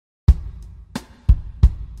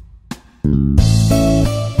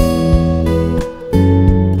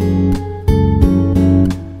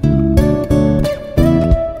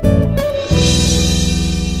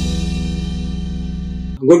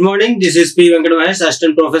Good morning. This is P. Venkata Mahesh,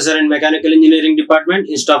 Assistant Professor in Mechanical Engineering Department,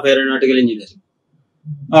 Institute of Aeronautical Engineering.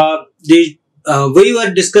 We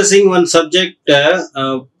were discussing one subject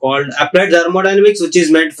called Applied Thermodynamics, which is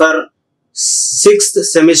meant for 6th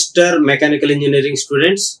semester mechanical engineering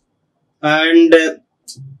students. And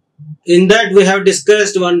in that we have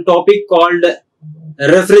discussed one topic called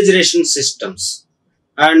refrigeration systems.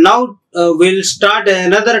 And now we'll start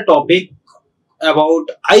another topic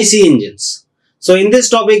about IC engines. So in this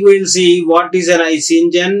topic we will see what is an IC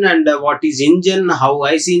engine and what is engine, how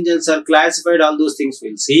IC engines are classified, all those things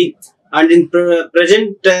we'll see. And in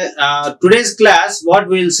today's class, what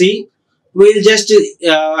we'll see, we'll just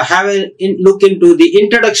have a look into the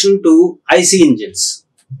introduction to IC engines.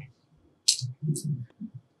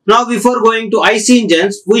 Now before going to IC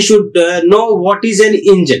engines, we should know what is an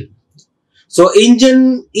engine. So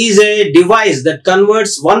engine is a device that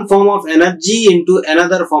converts one form of energy into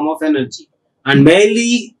another form of energy. And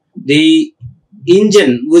mainly the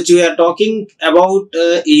engine which we are talking about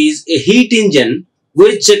is a heat engine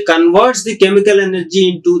which converts the chemical energy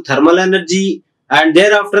into thermal energy, and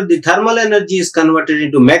thereafter the thermal energy is converted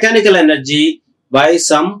into mechanical energy by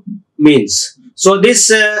some means. So this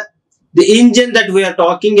the engine that we are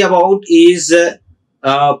talking about is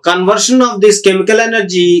conversion of this chemical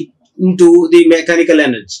energy into the mechanical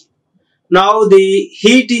energy. Now the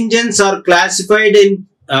heat engines are classified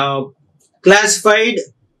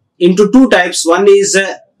into two types. One is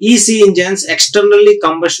EC engines, externally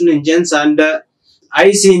combustion engines, and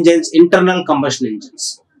IC engines, internal combustion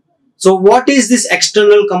engines. So what is this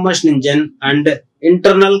external combustion engine and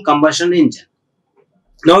internal combustion engine?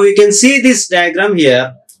 Now you can see this diagram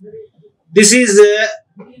here. This is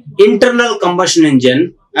internal combustion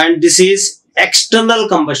engine and this is external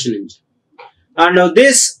combustion engine. And now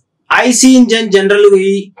this IC engine generally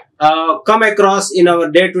we come across in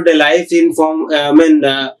our day-to-day life in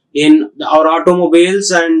in our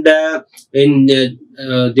automobiles and in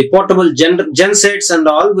the portable gensets and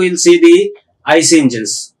all. We'll see the IC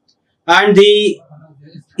engines, and the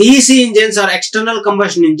EC engines are external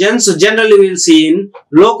combustion engines. So generally we'll see in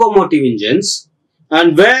locomotive engines,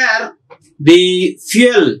 and where the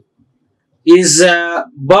fuel is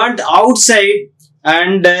burnt outside,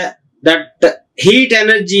 and that heat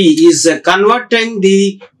energy is converting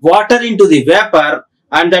the water into the vapor,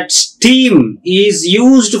 and that steam is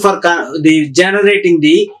used for generating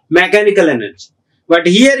the mechanical energy. But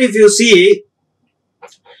here if you see,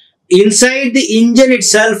 inside the engine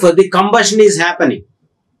itself the combustion is happening.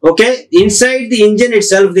 Okay, inside the engine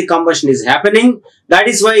itself the combustion is happening. That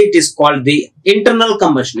is why it is called the internal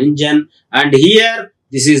combustion engine. And here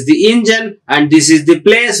this is the engine and this is the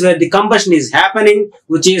place where the combustion is happening,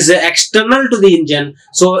 which is external to the engine.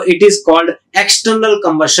 So it is called external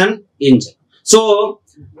combustion engine. So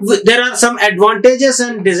there are some advantages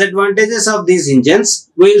and disadvantages of these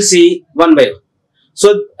engines. We will see one by one.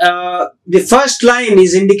 So the first line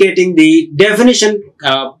is indicating the definition,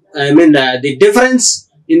 the difference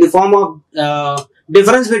in the form of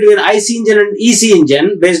difference between IC engine and EC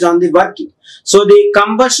engine based on the working. So the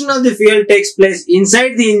combustion of the fuel takes place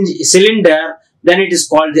inside the cylinder, then it is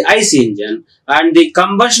called the IC engine, and the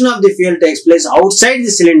combustion of the fuel takes place outside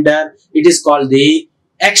the cylinder, it is called the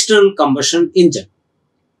external combustion engine.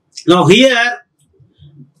 Now here,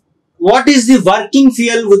 what is the working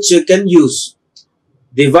fuel which you can use?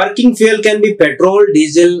 The working fuel can be petrol,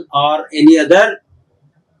 diesel or any other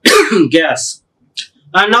gas.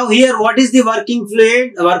 And now here, what is the working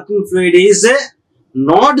fluid? Working fluid is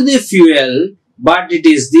not the fuel, but it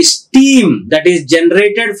is the steam that is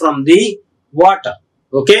generated from the water.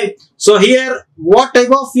 Okay. So here, what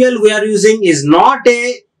type of fuel we are using is not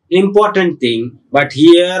a important thing, but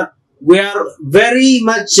here we are very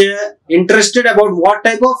much interested about what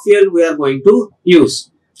type of fuel we are going to use.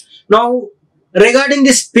 Now, regarding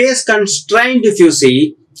the space constraint, if you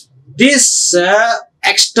see, this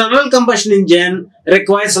external combustion engine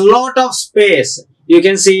requires a lot of space. You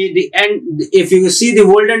can see the end. If you see the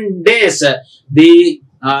olden days, the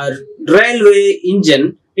railway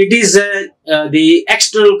engine, it is the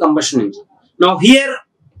external combustion engine. Now here,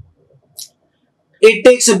 it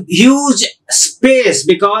takes a huge space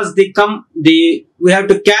because we have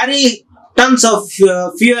to carry tons of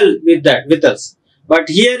fuel with us. But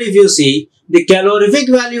here, if you see, the calorific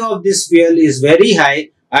value of this fuel is very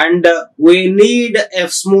high, and we need a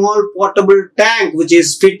small portable tank which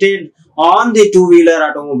is fitted on the two-wheeler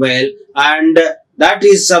automobile, and that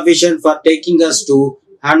is sufficient for taking us to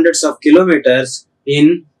hundreds of kilometers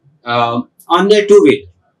in on a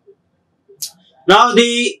two-wheeler. Now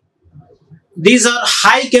these are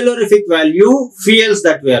high calorific value fuels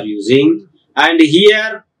that we are using, and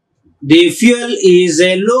here the fuel is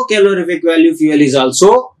a low calorific value fuel is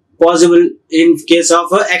also possible in case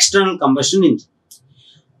of external combustion engine.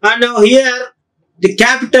 And now here the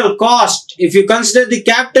capital cost, if you consider the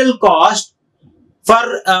capital cost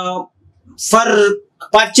for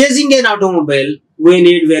purchasing an automobile, we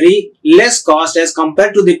need very less cost as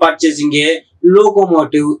compared to the purchasing a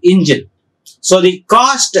locomotive engine. So the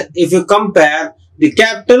cost, if you compare, the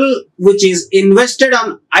capital which is invested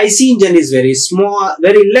on IC engine is very small,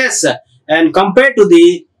 very less, and compared to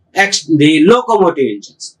the locomotive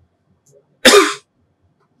engines.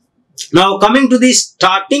 Now coming to the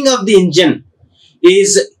starting of the engine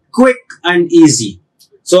is quick and easy.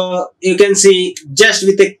 So you can see just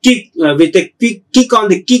with a kick, on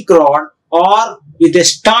the kick rod or with a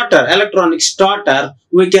starter, electronic starter,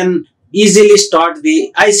 we can easily start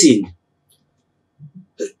the IC engine.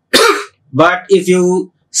 But if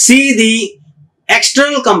you see the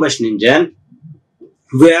external combustion engine,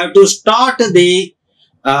 we have to start the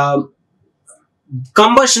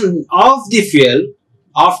combustion of the fuel.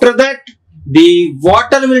 After that, the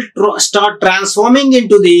water will start transforming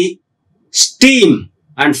into the steam,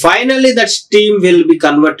 and finally that steam will be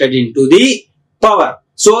converted into the power.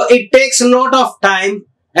 So it takes a lot of time,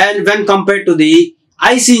 and when compared to the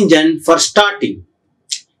IC engine for starting.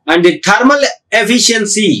 And the thermal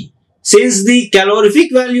efficiency, since the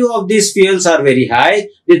calorific value of these fuels are very high,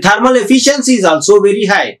 the thermal efficiency is also very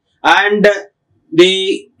high, and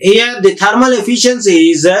here the thermal efficiency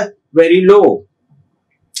is very low.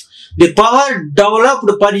 The power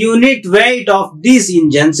developed per unit weight of these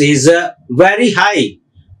engines is very high.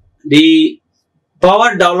 The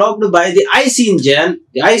power developed by the IC engine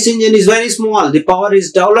is very small. The power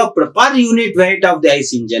is developed per unit weight of the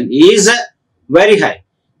IC engine is very high.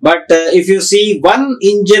 But if you see, one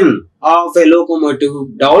engine of a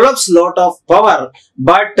locomotive develops lot of power,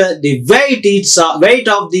 but the weight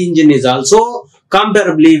of the engine is also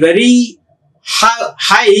comparably very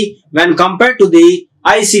high when compared to the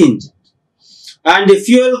IC engine. And the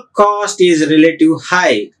fuel cost is relatively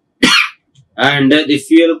high, and the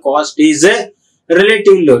fuel cost is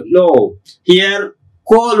relatively low. Here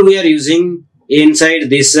coal we are using inside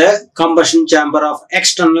this combustion chamber of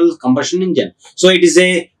external combustion engine, so it is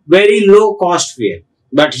a very low cost fuel.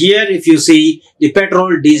 But here if you see, the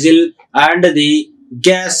petrol, diesel and the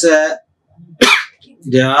gas,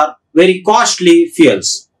 they are very costly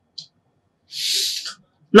fuels.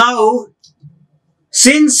 Now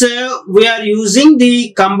since we are using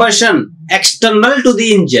the combustion external to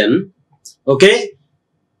the engine, okay,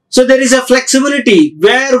 so there is a flexibility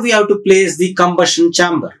where we have to place the combustion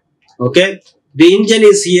chamber. Okay, the engine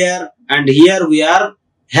is here, and here we are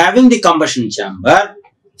having the combustion chamber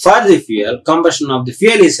for the fuel. Combustion of the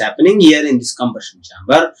fuel is happening here in this combustion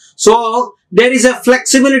chamber. So there is a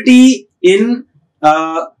flexibility in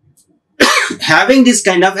having this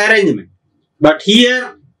kind of arrangement. But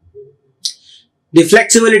here the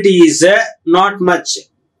flexibility is not much.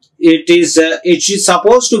 It is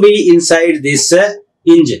supposed to be inside this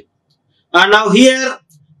engine. And now here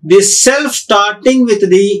this self-starting with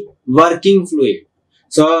the working fluid.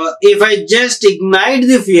 So if I just ignite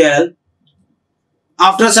the fuel,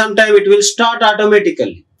 after some time it will start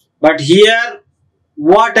automatically. But here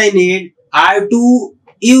what I need, I have to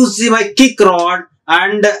use my kick rod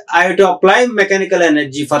and I have to apply mechanical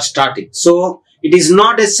energy for starting. So it is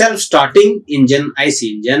not a self-starting engine, IC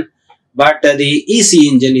engine, but the EC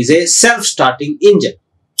engine is a self-starting engine.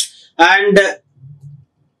 And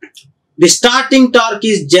the starting torque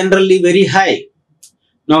is generally very high.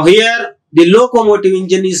 Now here the locomotive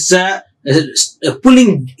engine is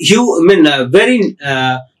pulling very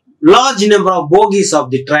large number of bogies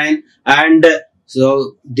of the train, and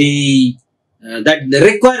so that the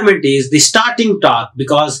requirement is the starting torque,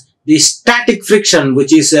 because the static friction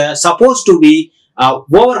which is supposed to be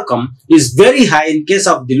overcome is very high in case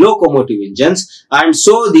of the locomotive engines, and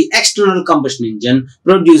so the external combustion engine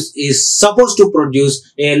is supposed to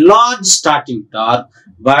produce a large starting torque.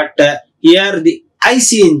 But here the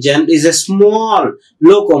IC engine is a small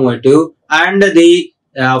locomotive, and the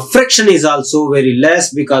friction is also very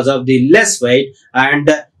less because of the less weight, and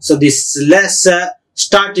so this less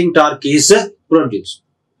starting torque is produced.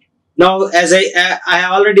 Now, as I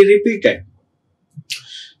have already repeated,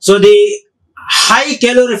 so the high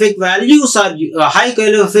calorific values are high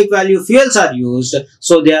calorific value fuels are used,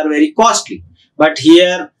 so they are very costly. But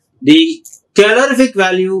here the calorific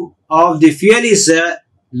value of the fuel is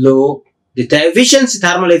low. The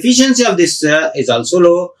thermal efficiency of this is also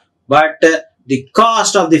low, but the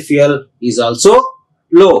cost of the fuel is also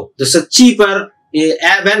low. This is cheaper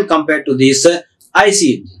when compared to these IC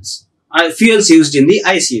engines, fuels used in the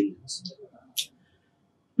IC engines.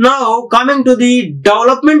 Now coming to the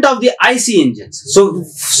development of the IC engines. So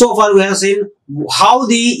far we have seen how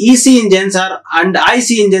the EC engines are and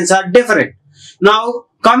IC engines are different. Now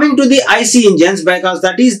coming to the IC engines, because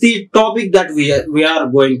that is the topic that we are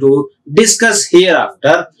going to discuss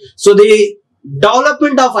hereafter. So the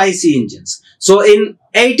development of IC engines. So in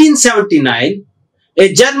 1879,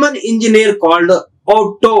 a German engineer called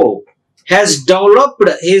Otto has developed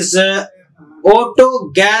his Otto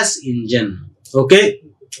gas engine. Okay,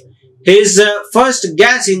 his first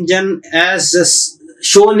gas engine, as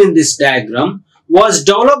shown in this diagram, was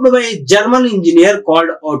developed by a German engineer called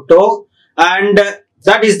Otto, and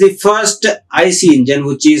that is the first IC engine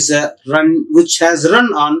which has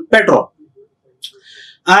run on petrol.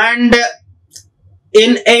 And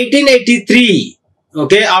in 1883,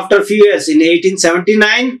 okay, after a few years, in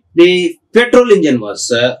 1879, the petrol engine was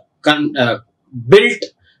built,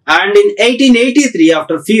 and in 1883,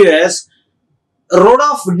 after a few years,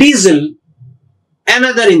 Rudolf Diesel,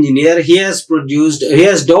 another engineer, he has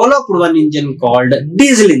developed one engine called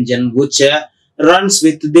diesel engine, which runs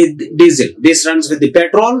with the diesel. This runs with the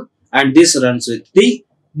petrol and this runs with the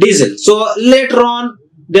diesel. So later on,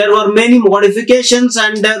 there were many modifications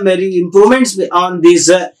and many improvements on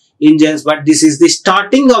these engines, but this is the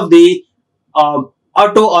starting of the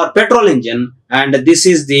auto or petrol engine, and this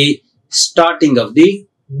is the starting of the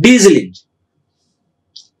diesel engine.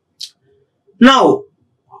 Now,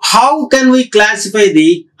 how can we classify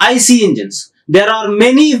the IC engines? There are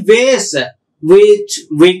many ways which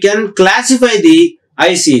we can classify the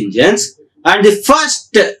IC engines, and the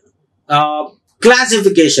first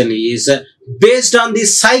classification is based on the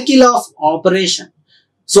cycle of operation.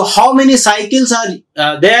 So, how many cycles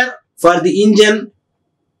are there for the engine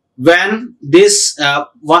when this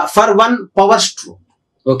for one power stroke?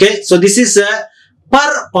 Okay, so this is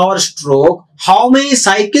per power stroke, how many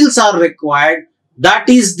cycles are required, that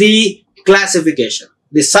is the classification.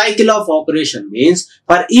 The cycle of operation means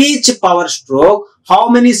for each power stroke, how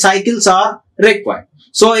many cycles are required.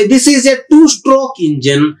 So this is a 2-stroke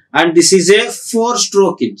engine and this is a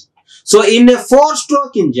 4-stroke engine. So in a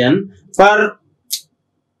 4-stroke engine, for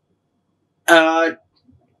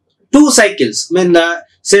 2 cycles,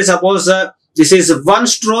 say suppose this is 1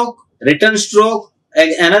 stroke, return stroke,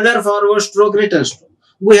 another forward stroke, return stroke.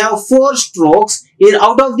 We have 4 strokes.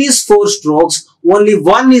 Out of these 4 strokes, only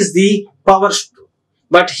 1 is the power stroke.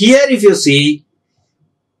 But here if you see,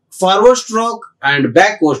 forward stroke and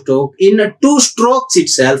backward stroke, in 2 strokes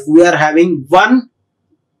itself, we are having 1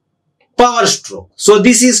 power stroke. So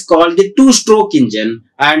this is called the 2-stroke engine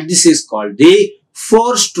and this is called the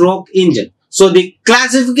 4-stroke engine. So the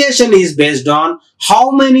classification is based on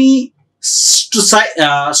how many strokes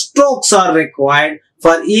are required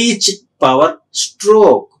for each power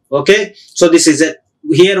stroke. Okay, so this is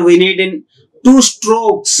here we need in 2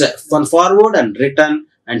 strokes, 1 forward and return,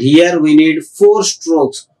 and here we need 4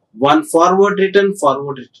 strokes, 1 forward return,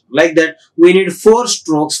 like that. We need 4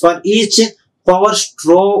 strokes for each power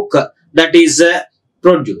stroke that is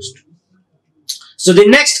produced. So the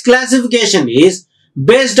next classification is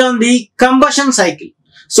based on the combustion cycle.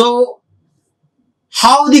 So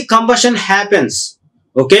how the combustion happens,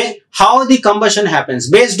 okay, how the combustion happens,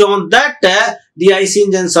 based on that the IC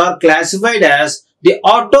engines are classified as the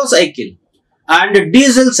Otto cycle and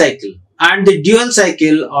diesel cycle and the dual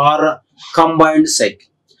cycle or combined cycle.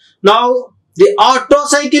 Now the Otto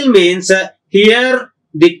cycle means here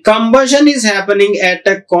the combustion is happening at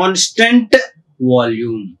a constant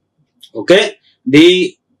volume. Okay,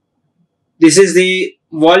 this is the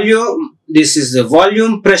volume, this is the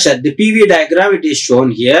volume pressure, the PV diagram it is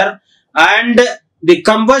shown here, and the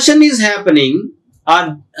combustion is happening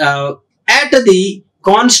at the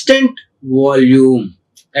constant volume.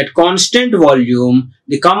 At constant volume,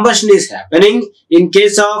 the combustion is happening in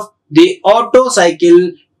case of the Otto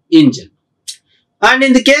cycle engine. And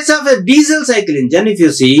in the case of a diesel cycle engine, if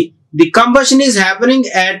you see, the combustion is happening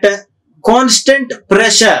at constant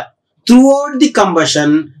pressure. Throughout the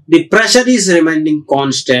combustion, the pressure is remaining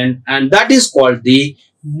constant, and that is called the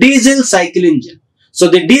diesel cycle engine. So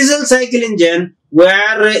the diesel cycle engine, we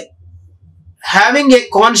are having a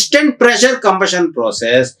constant pressure combustion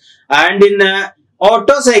process, and in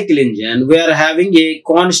Otto cycle engine, we are having a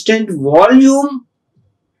constant volume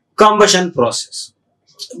combustion process.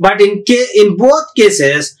 But in both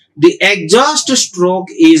cases, the exhaust stroke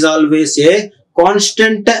is always a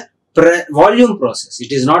constant volume process.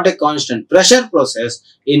 It is not a constant pressure process.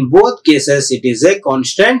 In both cases, it is a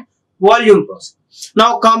constant volume process.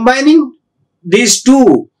 Now, combining these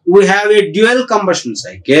two, we have a dual combustion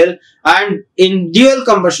cycle, and in dual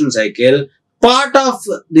combustion cycle, part of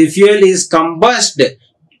the fuel is combusted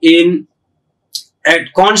in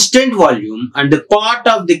at constant volume and the part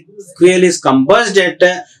of the fuel is combusted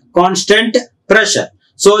at constant pressure.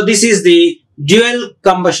 So this is the dual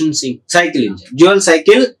combustion cycle engine, dual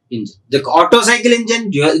cycle engine. The Otto cycle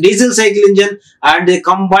engine, diesel cycle engine, and the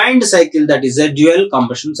combined cycle, that is a dual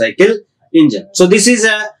combustion cycle engine. So this is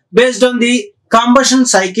based on the combustion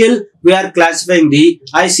cycle we are classifying the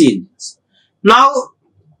IC engines. Now,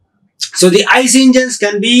 so the IC engines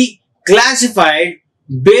can be classified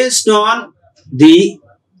based on the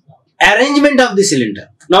arrangement of the cylinder.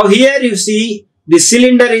 Now here you see the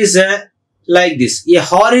cylinder is like this, a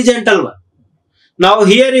horizontal one. Now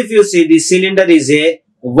here if you see the cylinder is a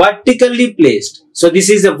vertically placed. So this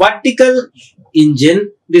is a vertical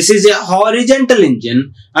engine, this is a horizontal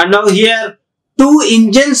engine, and now here two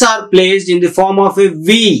engines are placed in the form of a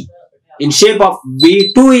V, in shape of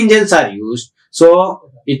V. Two engines are used,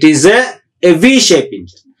 so it is a V-shape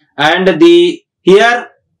engine. And here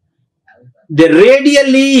the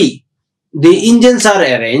radially the engines are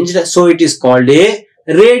arranged, so it is called a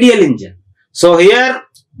radial engine. So here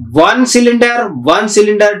one cylinder,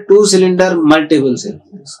 two cylinder, multiple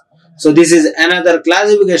cylinders. So this is another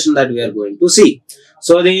classification that we are going to see.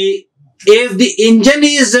 So if the engine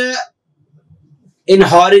is in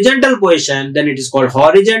horizontal position, then it is called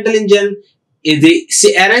horizontal engine. If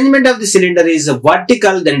the arrangement of the cylinder is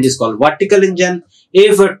vertical, then it is called vertical engine.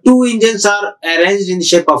 If two engines are arranged in the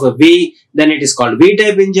shape of a V, then it is called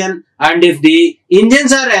V-type engine. And if the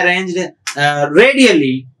engines are arranged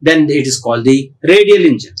radially, then it is called the radial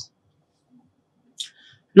engine.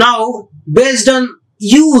 Now, based on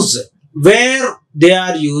use, where they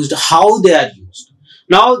are used, how they are used.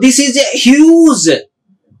 Now, this is a huge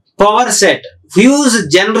power set, huge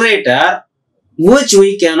generator, which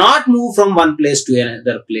we cannot move from one place to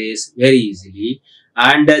another place very easily.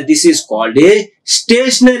 And this is called a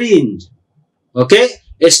stationary engine. Okay,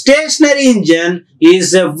 a stationary engine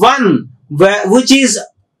is one which is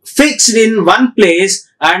fixed in one place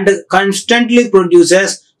and constantly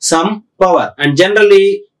produces some power, and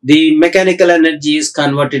generally the mechanical energy is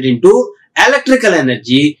converted into electrical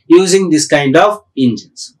energy using this kind of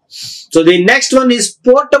engines. So the next one is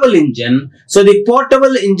portable engine. So the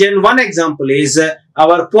portable engine, one example is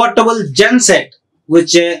our portable genset,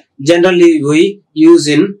 which generally we use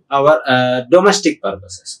in our domestic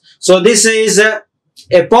purposes. So this is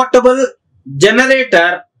a portable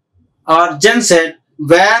generator or genset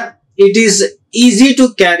where it is easy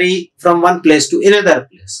to carry from one place to another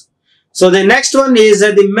place. So the next one is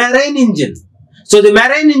the marine engine. So the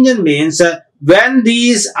marine engine means when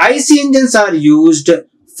these IC engines are used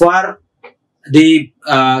for the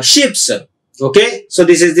ships. Okay, so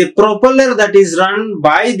this is the propeller that is run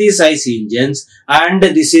by these IC engines, and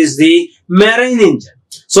this is the marine engine.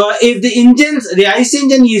 So if the IC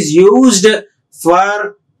engine is used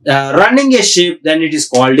for running a ship, then it is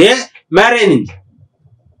called a marine engine.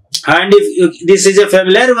 And if this is a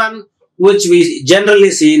familiar one, which we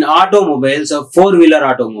generally see in automobiles, four-wheeler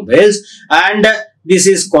automobiles, and this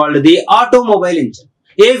is called the automobile engine.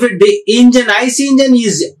 If the IC engine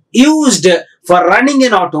is used for running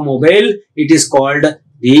an automobile, it is called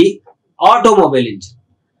the automobile engine.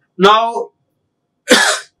 Now,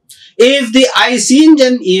 if the IC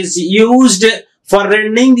engine is used for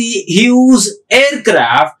running the huge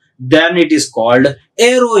aircraft, then it is called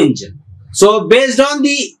aero engine. So, based on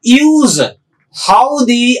the use, how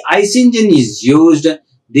the IC engine is used,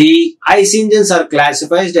 the IC engines are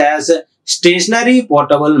classified as stationary,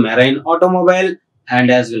 portable, marine, automobile, and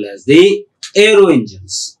as well as the aero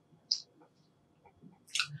engines.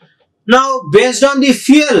 Now, based on the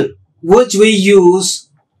fuel which we use,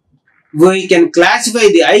 we can classify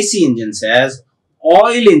the IC engines as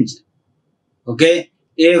oil engine. Okay,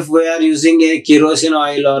 if we are using a kerosene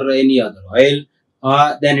oil or any other oil,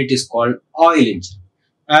 then it is called oil engine.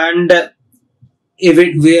 And if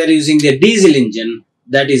we are using the diesel engine,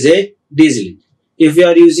 that is a diesel engine. If we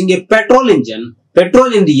are using a petrol engine,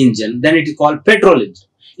 petrol in the engine, then it is called petrol engine.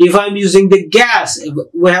 If I am using the gas,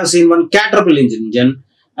 we have seen one Caterpillar engine,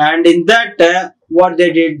 and in that what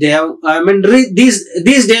they did, they have,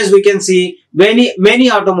 these days we can see many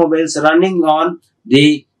automobiles running on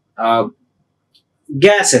the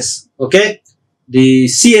gases, okay, the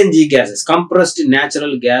CNG gases, compressed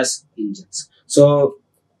natural gas engines. So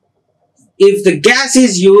if the gas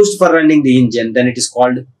is used for running the engine, then it is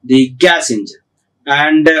called the gas engine.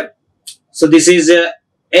 And so this is a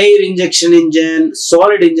air injection engine,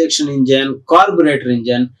 solid injection engine, carburetor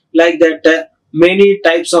engine, like that. Many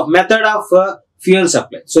types of method of fuel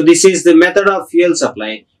supply. So this is the method of fuel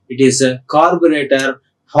supply. It is a carburetor,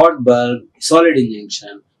 hot bulb, solid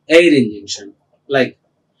injection, air injection, like.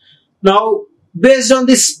 Now, based on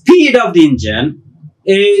the speed of the engine,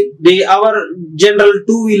 our general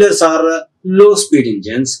two-wheelers are low speed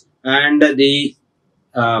engines, and uh, the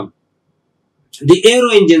aero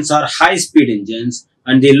engines are high speed engines,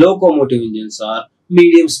 and the locomotive engines are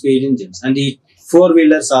medium speed engines, and the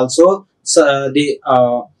four-wheelers also, the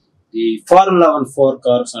Formula 1 4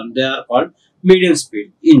 cars, and they are called medium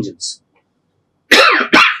speed engines.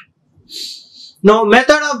 Now,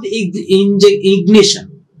 method of the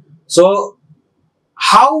ignition. So,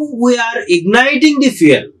 how we are igniting the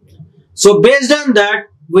fuel. So, based on that,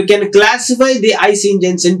 we can classify the IC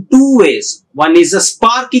engines in two ways. One is a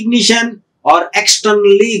spark ignition or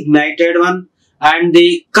externally ignited one, and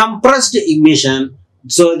the compressed ignition.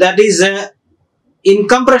 So, that is in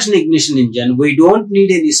compression ignition engine, we don't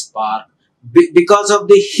need any spark because of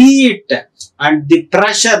the heat and the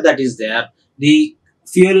pressure that is there. The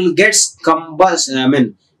fuel gets combust.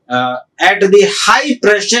 At the high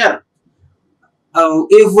pressure,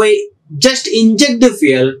 if we just inject the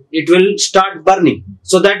fuel, it will start burning.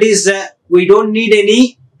 So that is, we don't need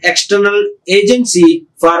any external agency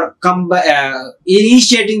for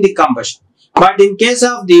initiating the combustion. But in case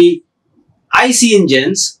of the IC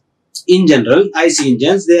engines, in general, IC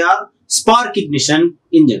engines, they are spark ignition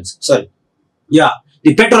engines.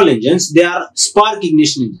 The petrol engines, they are spark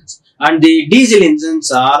ignition engines. And the diesel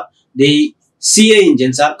engines are the CA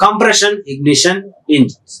engines, are compression ignition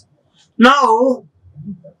engines. Now,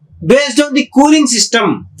 based on the cooling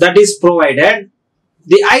system that is provided,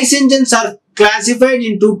 the IC engines are classified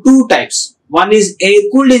into two types. One is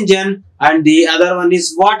air-cooled engine and the other one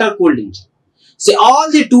is water-cooled engine. See,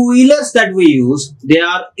 all the two-wheelers that we use, they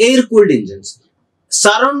are air-cooled engines.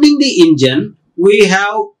 Surrounding the engine, we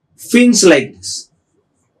have fins like this.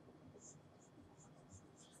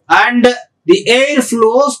 And the air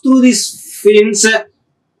flows through these fins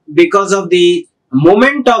because of the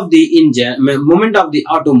moment of the engine, moment of the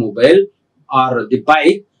automobile or the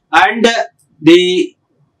bike, and the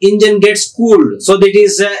engine gets cooled. So that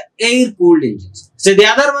is air-cooled engines. So the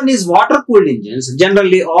other one is water-cooled engines.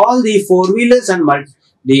 Generally, all the four-wheelers and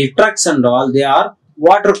the trucks and all, they are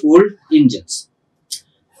water-cooled engines.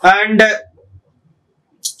 And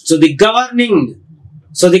so the governing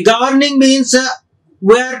means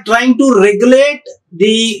we are trying to regulate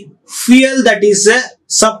the fuel that is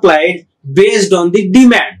supplied based on the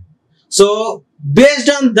demand. So based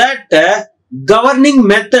on that governing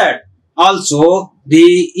method, also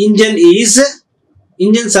the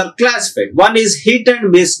engines are classified. One is hit and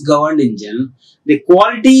miss governed engine, the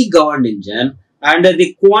quality governed engine, and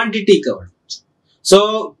the quantity governed engine.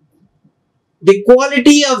 So the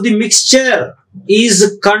quality of the mixture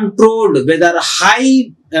is controlled, whether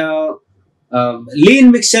high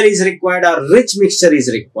lean mixture is required or rich mixture is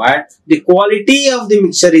required. The quality of the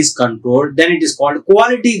mixture is controlled, then it is called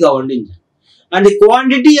quality governed engine. And the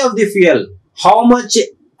quantity of the fuel, how much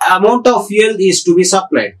amount of fuel is to be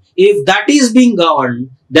supplied, if that is being governed,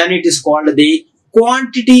 then it is called the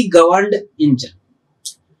quantity governed engine.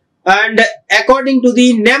 And according to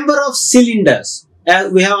the number of cylinders,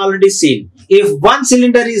 as we have already seen, if one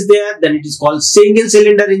cylinder is there, then it is called single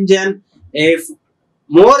cylinder engine. If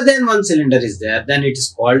more than one cylinder is there, then it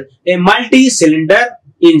is called a multi-cylinder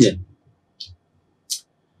engine.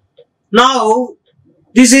 Now,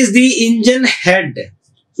 this is the engine head.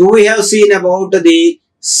 So we have seen about the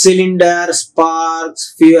cylinder,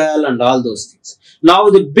 sparks, fuel and all those things. Now,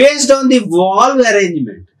 based on the valve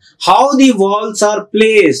arrangement, how the valves are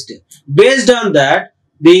placed, based on that,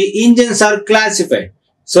 the engines are classified.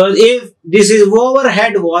 So, if this is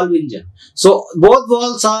overhead valve engine, so both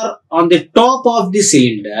valves are on the top of the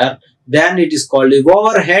cylinder, then it is called the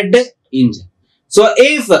overhead engine. So,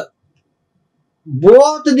 if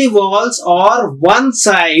both the valves are one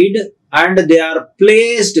side and they are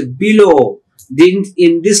placed below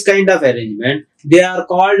in this kind of arrangement, they are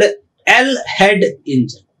called L-head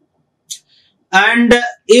engine. And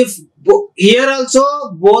if here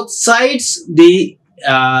also both sides the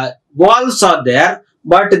valves are there,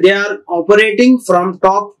 but they are operating from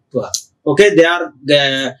top. Okay, they are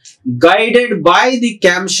guided by the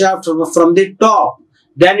camshaft from the top.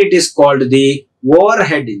 Then it is called the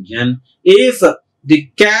overhead engine. If the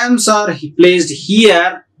cams are placed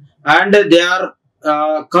here and they are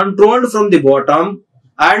controlled from the bottom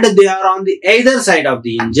and they are on the either side of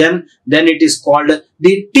the engine, then it is called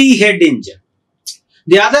the T-head engine.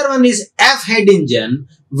 The other one is F-head engine,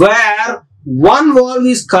 where one valve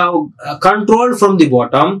is controlled from the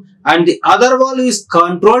bottom and the other valve is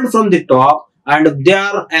controlled from the top, and they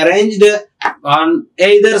are arranged on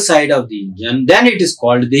either side of the engine. Then it is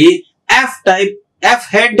called the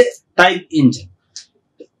F-head type engine.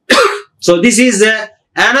 So this is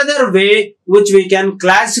another way which we can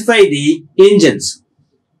classify the engines.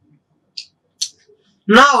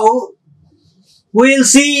 Now we will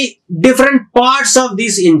see different parts of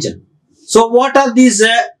this engine. So what are these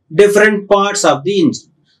different parts of the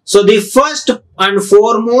engine? So the first and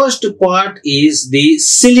foremost part is the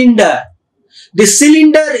cylinder. The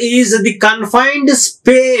cylinder is the confined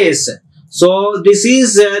space. So this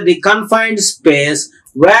is the confined space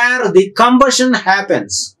where the combustion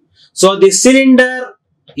happens. So the cylinder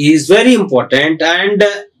is very important, and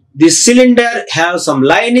the cylinder have some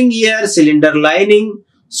lining here, cylinder lining,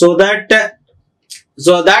 so that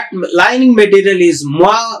lining material is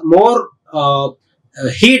more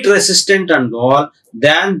heat resistant and all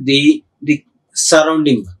than the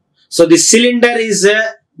surrounding one. So the cylinder is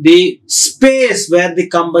the space where the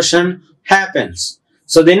combustion happens.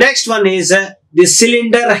 So the next one is the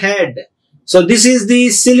cylinder head. So this is the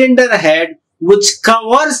cylinder head which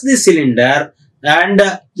covers the cylinder, and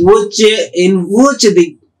in which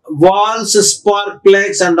the valves, spark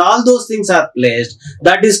plugs and all those things are placed.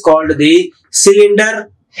 That is called the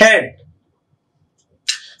cylinder head.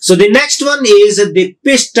 So the next one is the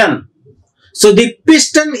piston. So the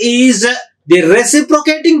piston is the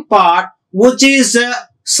reciprocating part which is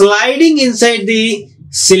sliding inside the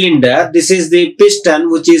cylinder. This is the piston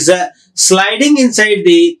which is sliding inside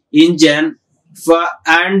the engine,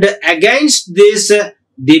 and against this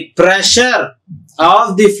the pressure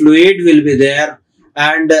of the fluid will be there,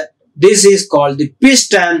 and this is called the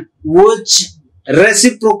piston which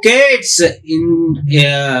reciprocates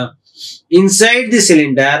inside the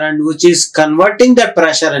cylinder, and which is converting the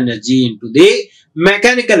pressure energy into the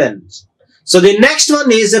mechanical energy. So the next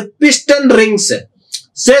one is piston rings.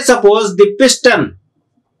 Say suppose the piston,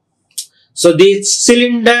 so the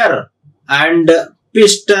cylinder and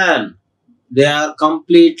piston, they are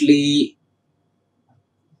completely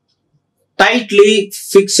tightly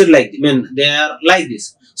fixed, like, they are like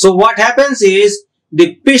this. So what happens is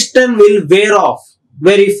the piston will wear off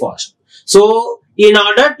very fast. So in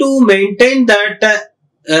order to maintain that,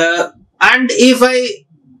 and if I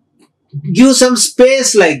give some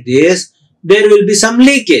space like this, there will be some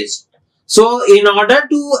leakage. So in order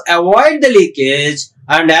to avoid the leakage,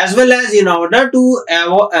 and as well as in order to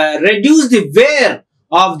reduce the wear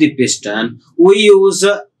of the piston, we use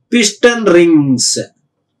piston rings.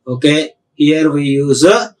 Okay, here we use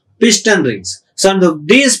piston rings. So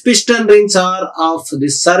these piston rings are of the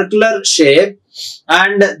circular shape,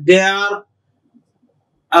 and they are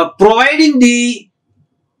providing the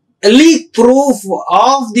leak proof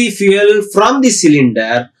of the fuel from the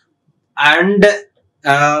cylinder, and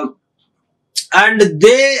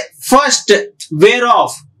they first wear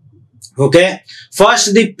off. Okay,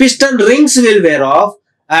 first the piston rings will wear off,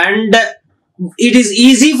 and it is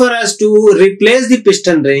easy for us to replace the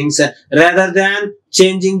piston rings rather than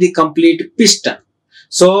changing the complete piston.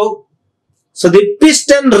 So the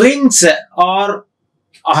piston rings are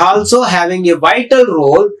also having a vital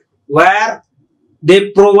role where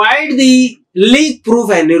they provide the leak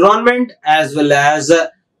proof environment, as well as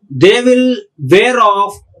they will wear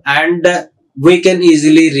off, and we can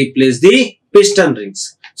easily replace the piston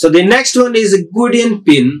rings. So the next one is a Goodyear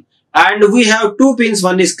pin, and we have two pins.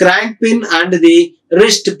 One is crank pin and the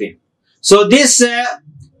wrist pin. So this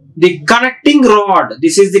the connecting rod.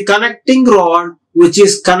 This is the connecting rod which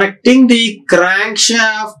is connecting the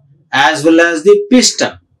crankshaft as well as the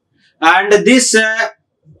piston. And this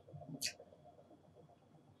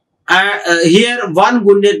here one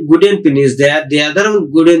Goodyear pin is there. The other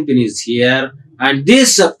one Goodyear pin is here, and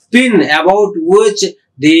this pin about which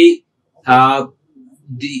the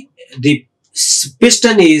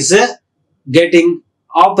piston is getting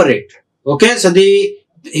operate. Okay, so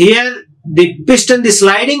here the piston, the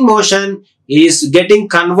sliding motion is getting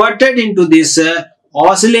converted into this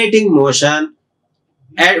oscillating motion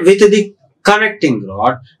with the connecting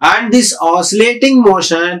rod, and this oscillating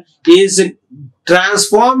motion is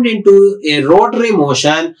transformed into a rotary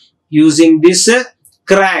motion using this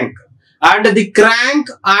crank. And the crank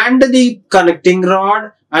and the connecting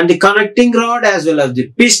rod, and the connecting rod as well as the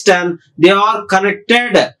piston, they are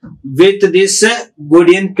connected with this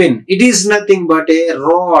Goodyear pin. It is nothing but a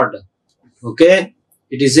rod. Okay,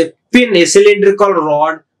 it is a pin, a cylindrical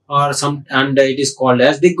rod or some, and it is called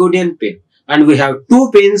as the Goodyear pin. And we have two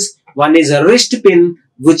pins. One is a wrist pin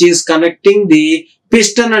which is connecting the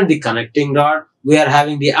piston and the connecting rod. We are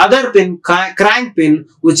having the other pin, crank pin,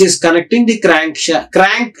 which is connecting the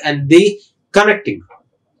crank and the connecting.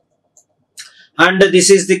 And this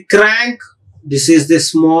is the crank. This is the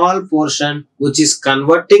small portion which is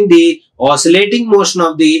converting the oscillating motion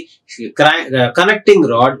of the connecting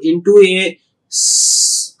rod into a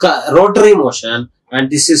rotary motion, and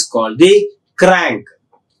this is called the crank.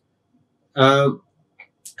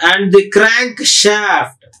 and the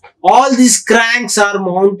crankshaft. All these cranks are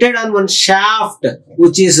mounted on one shaft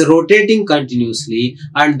which is rotating continuously,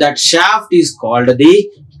 and that shaft is called the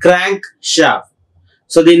crankshaft.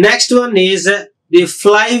 So the next one is the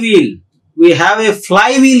flywheel. We have a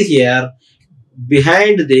flywheel here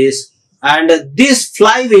behind this, and this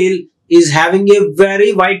flywheel is having a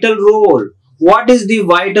very vital role. What is the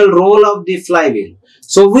vital role of the flywheel?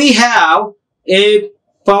 So we have a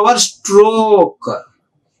power stroke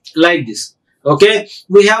like this. Okay,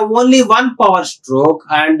 we have only one power stroke,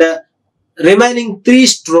 and remaining 3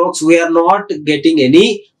 strokes we are not getting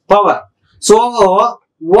any power. So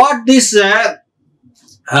what this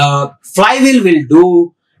flywheel will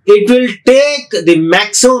do, it will take the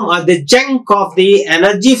maximum or the chunk of the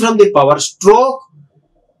energy from the power stroke,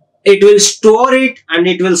 it will store it, and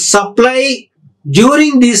it will supply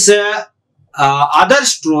during this other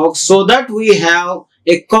strokes, so that we have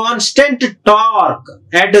a constant torque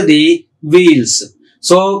at the wheels.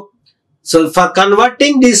 So for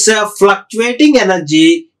converting this fluctuating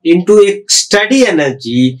energy into a steady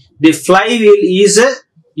energy, the flywheel is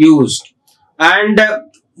used. And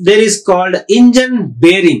there is called engine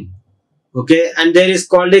bearing, okay, and there is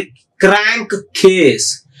called a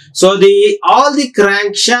crankcase. So all the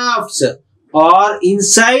crankshafts are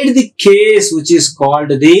inside the case which is called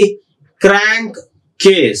the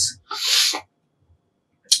crankcase.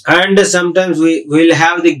 And sometimes we will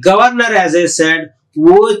have the governor, as I said,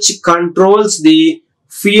 which controls the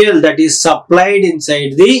fuel that is supplied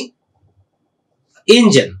inside the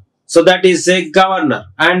engine. So that is a governor,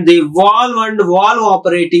 and the valve and valve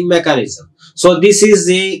operating mechanism. So this is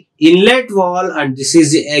the inlet valve and this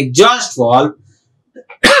is the exhaust valve,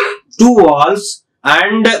 2 valves,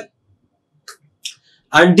 and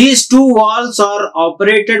these 2 valves are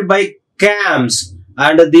operated by cams,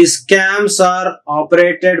 and these cams are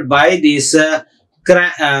operated by this a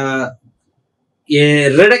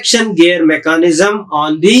reduction gear mechanism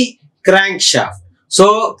on the crankshaft.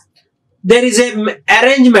 So there is a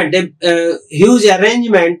arrangement, a huge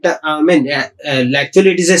arrangement.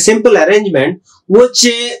 Actually it is a simple arrangement which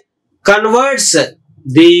converts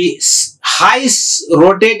the high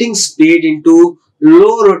rotating speed into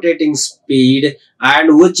low rotating speed,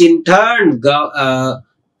 and which in turn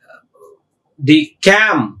the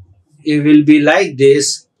cam, it will be like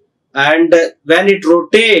this, and when it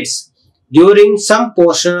rotates during some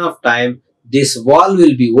portion of time, this valve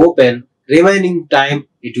will be open, remaining time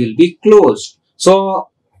it will be closed. So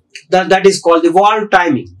that is called the valve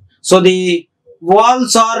timing. So the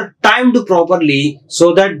valves are timed properly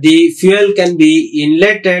so that the fuel can be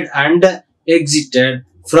inletted and exited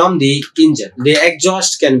from the engine. The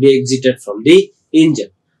exhaust can be exited from the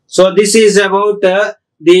engine. So this is about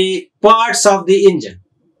the parts of the engine.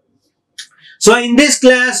 So in this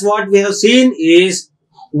class what we have seen is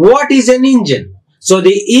what is an engine. So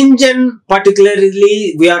the engine,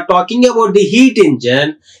 particularly we are talking about the heat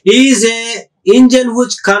engine, is a engine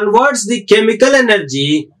which converts the chemical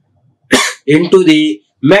energy into the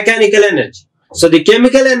mechanical energy. So the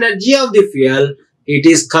chemical energy of the fuel, it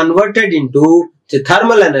is converted into the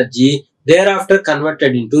thermal energy, thereafter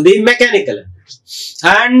converted into the mechanical energy.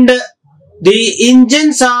 And the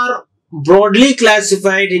engines are broadly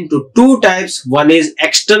classified into 2 types. One is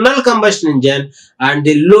external combustion engine and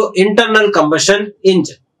the internal combustion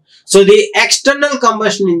engine. So the external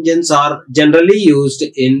combustion engines are generally used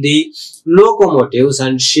in the locomotives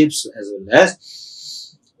and ships, as well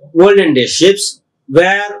as olden day ships,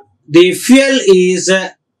 where the fuel is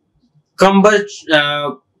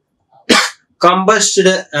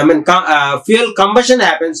fuel combustion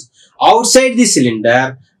happens outside the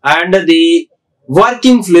cylinder, and the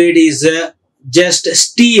working fluid is just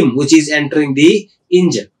steam which is entering the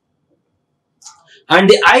engine. And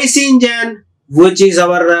the IC engine, which is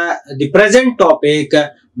our the present topic,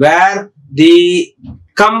 where the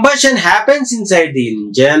combustion happens inside the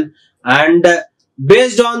engine, and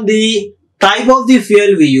based on the type of the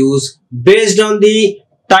fuel we use, based on the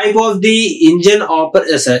type of the engine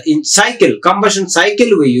combustion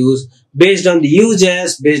cycle we use, based on the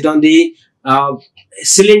uses, based on the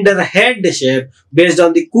cylinder head shape, based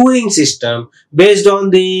on the cooling system, based on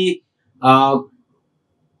the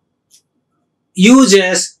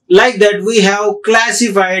uses, like that we have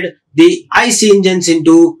classified the IC engines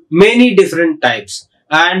into many different types.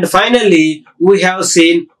 And finally we have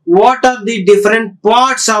seen what are the different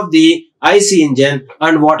parts of the IC engine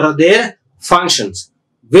and what are their functions.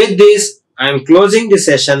 With this I am closing the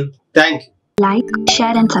session. Thank you. Like,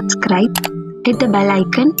 share and subscribe. Hit the bell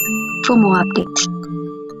icon for more updates.